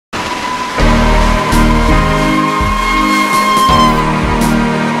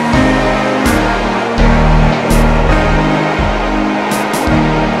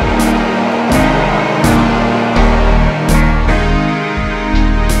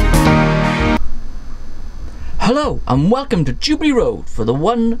Hello and welcome to Jubilee Road for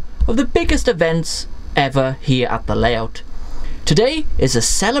one of the biggest events ever here at the layout. Today is a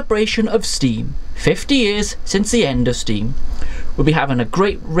celebration of Steam, 50 years since the end of Steam. We'll be having a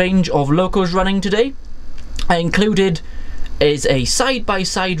great range of locos running today. Included is a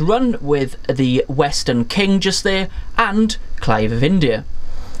side-by-side run with the Western King just there and Clive of India.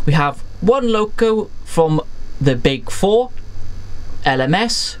 We have one loco from the Big Four,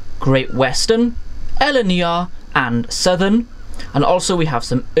 LMS, Great Western, LNER and Southern, and also we have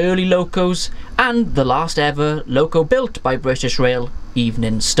some early locos and the last ever loco built by British Rail,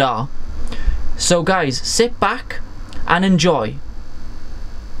 Evening Star. So guys, sit back and enjoy.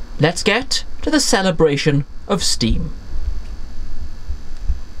 Let's get to the celebration of Steam.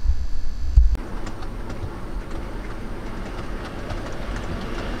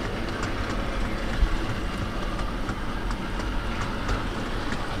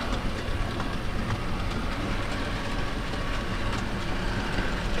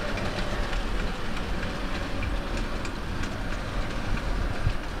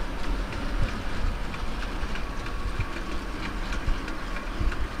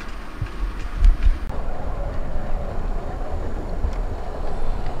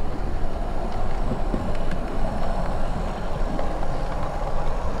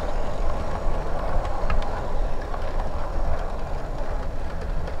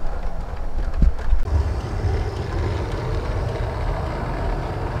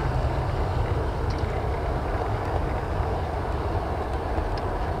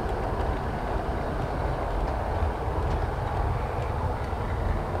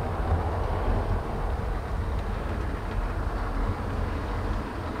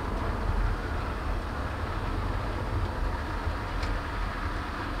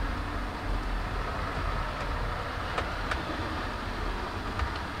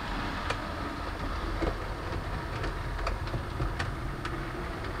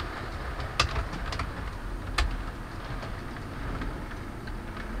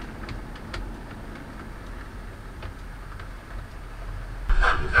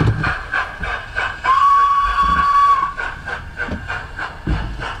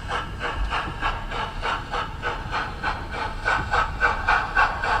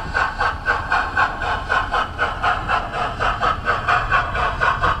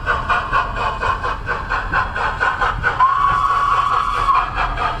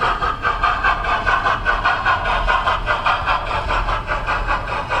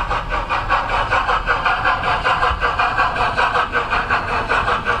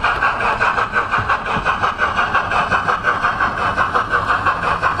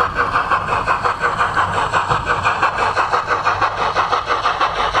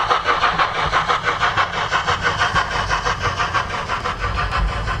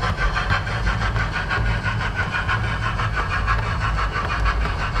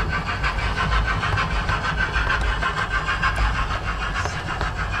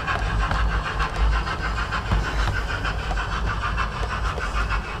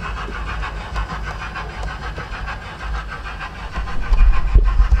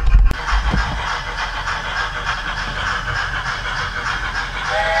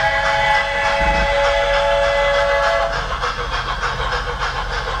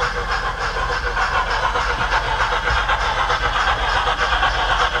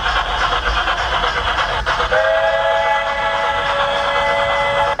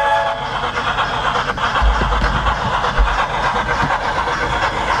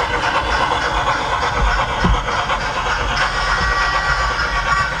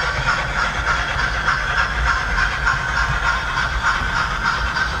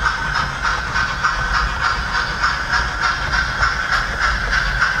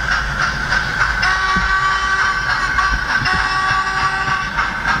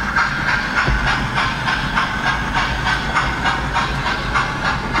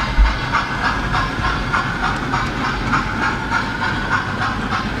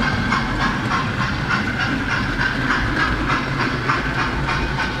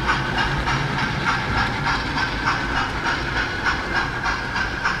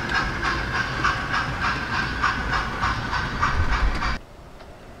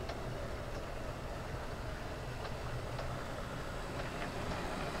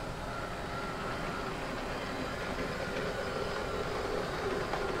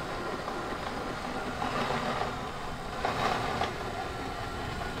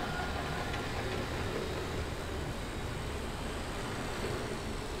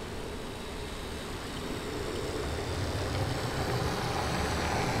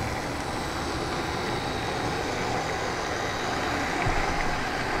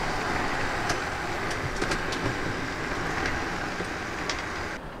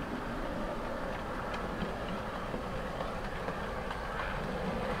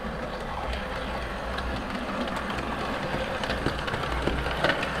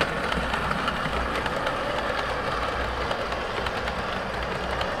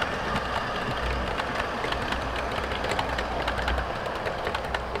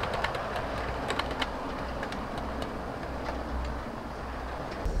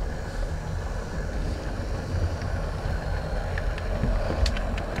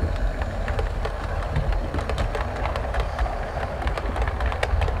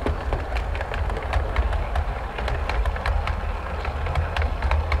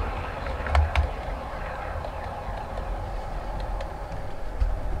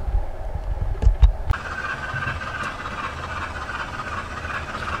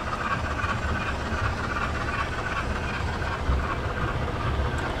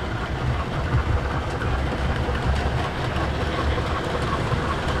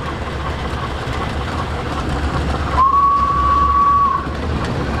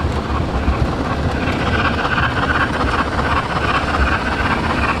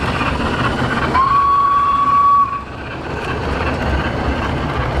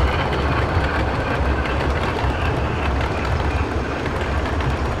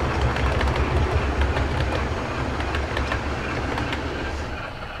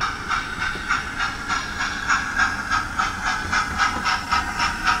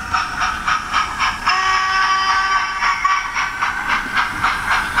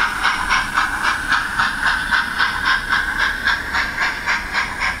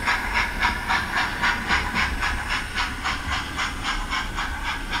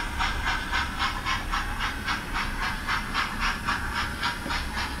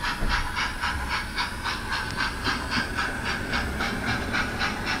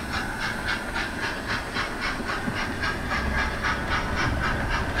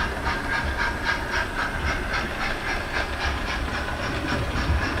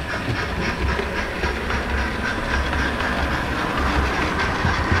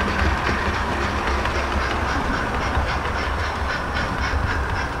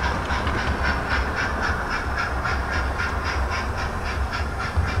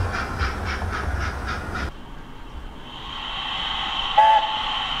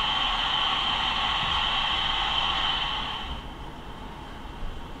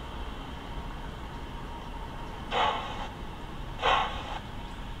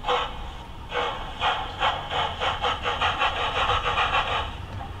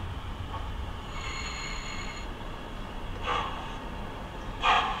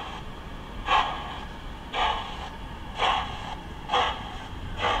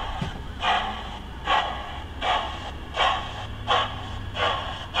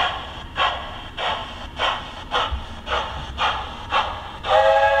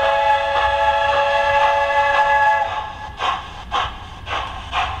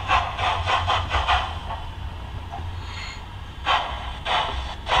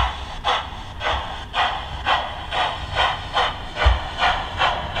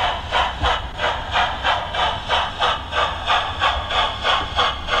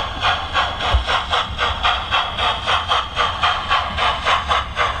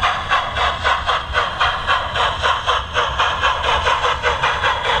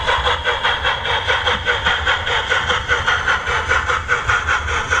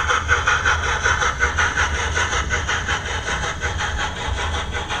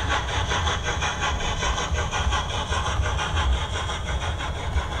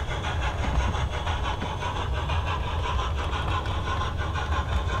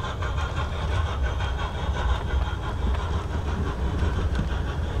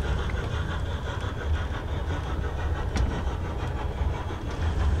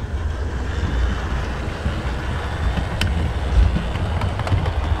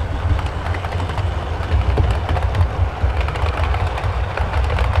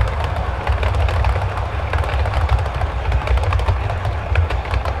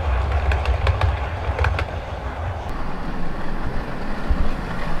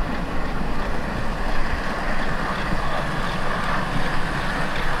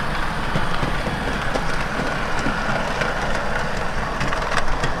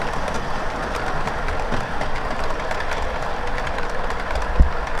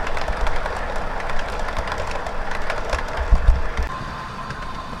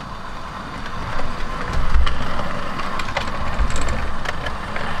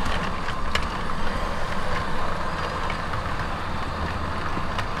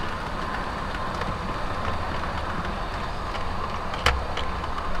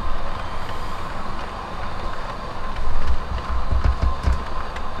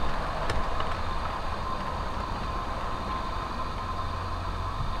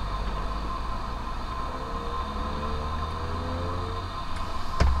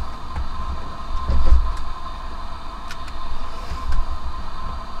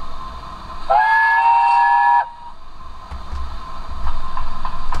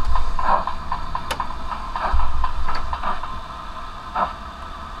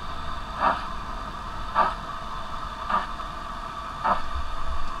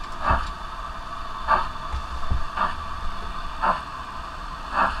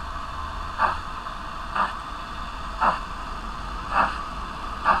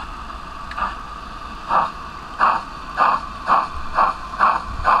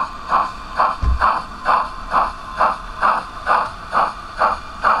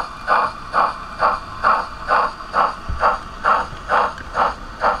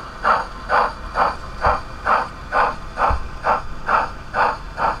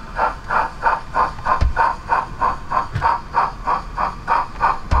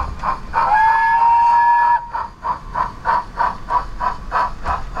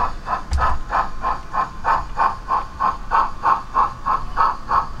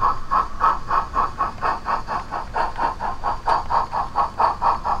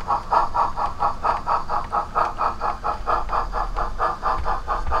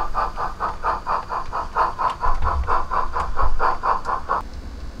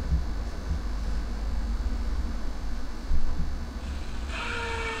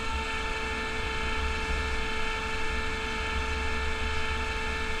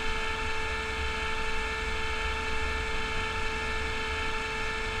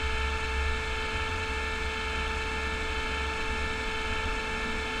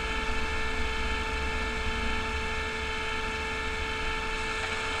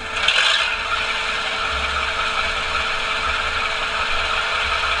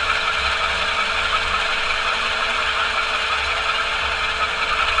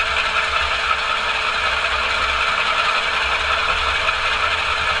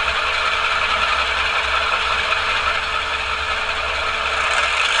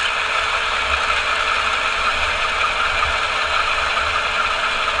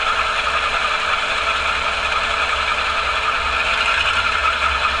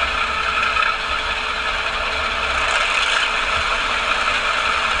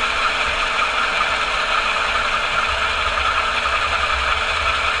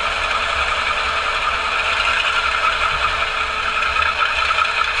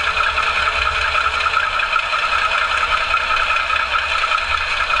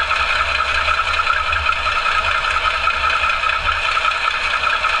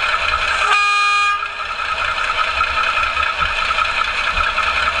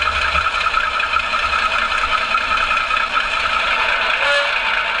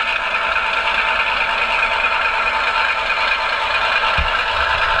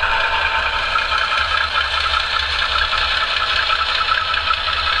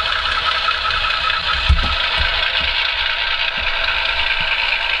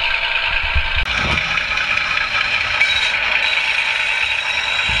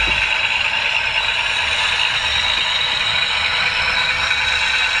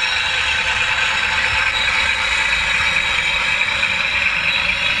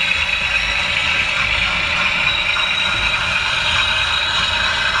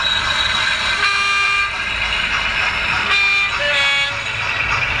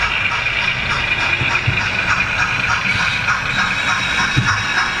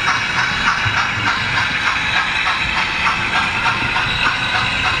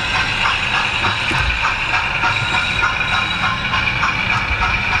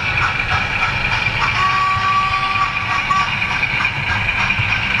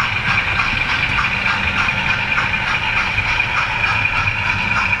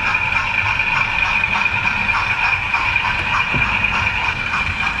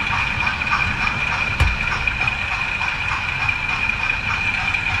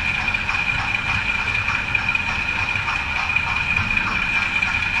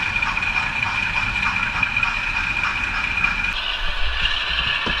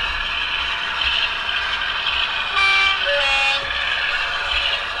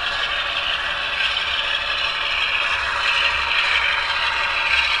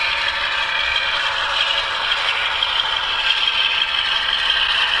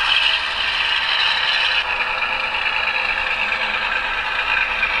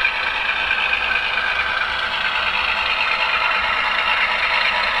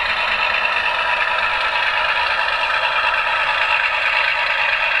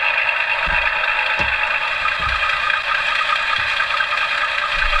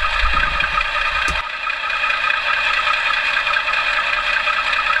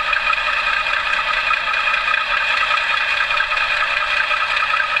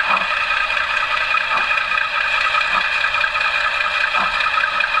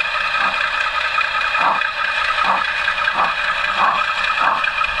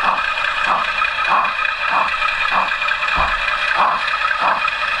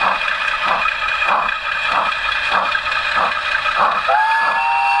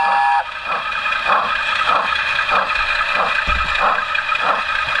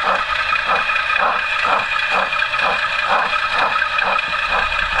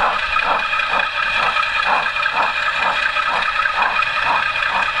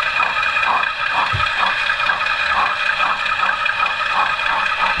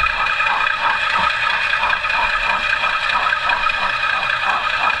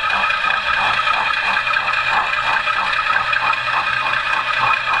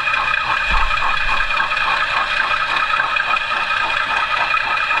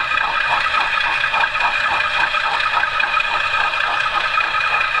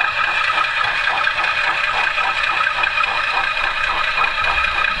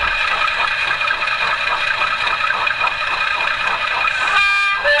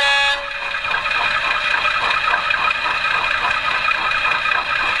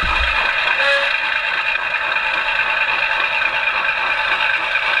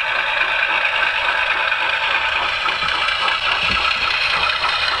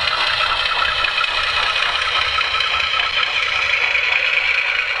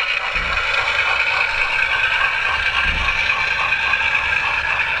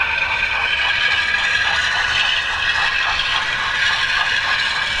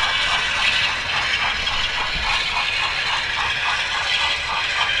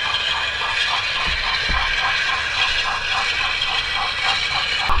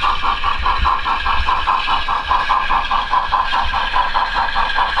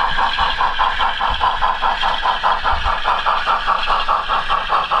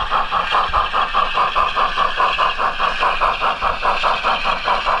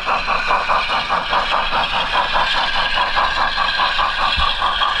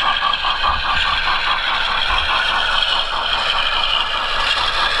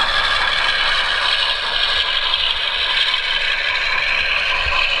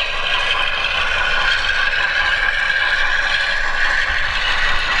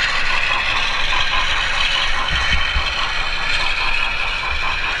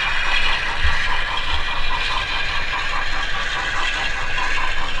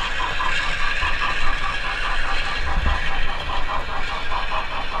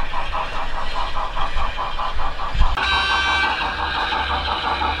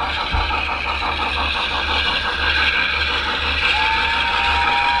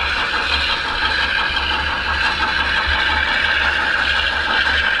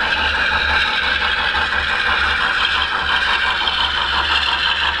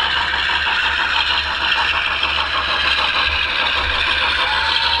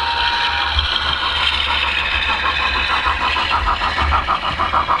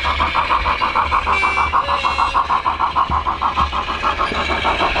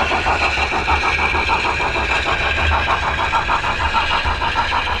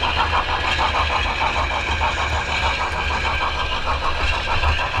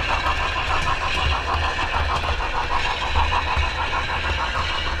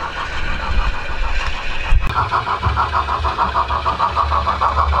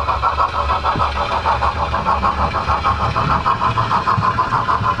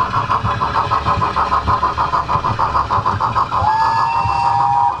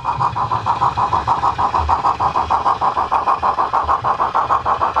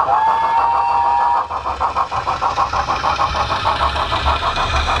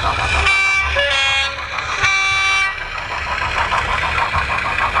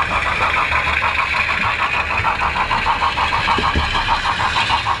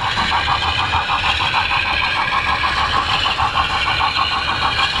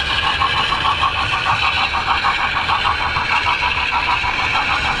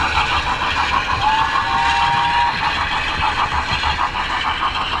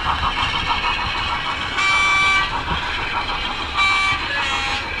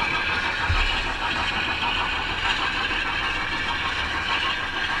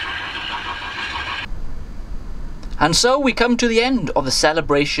 And so we come to the end of the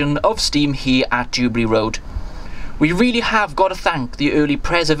celebration of Steam here at Jubilee Road. We really have got to thank the early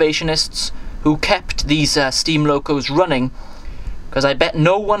preservationists who kept these Steam locos running, because I bet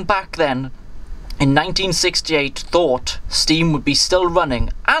no one back then in 1968 thought Steam would be still running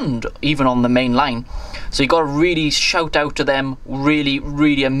and even on the main line. So you got to really shout out to them.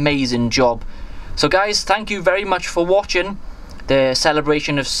 Really amazing job. So guys, thank you very much for watching the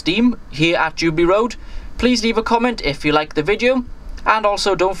celebration of Steam here at Jubilee Road. Please leave a comment if you like the video, and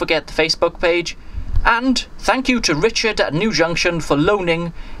also don't forget the Facebook page. And thank you to Richard at New Junction for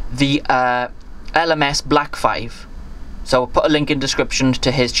loaning the LMS Black 5. So I'll put a link in description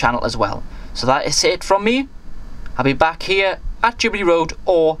to his channel as well. So that is it from me. I'll be back here at Jubilee Road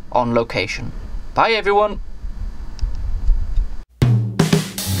or on location. Bye everyone.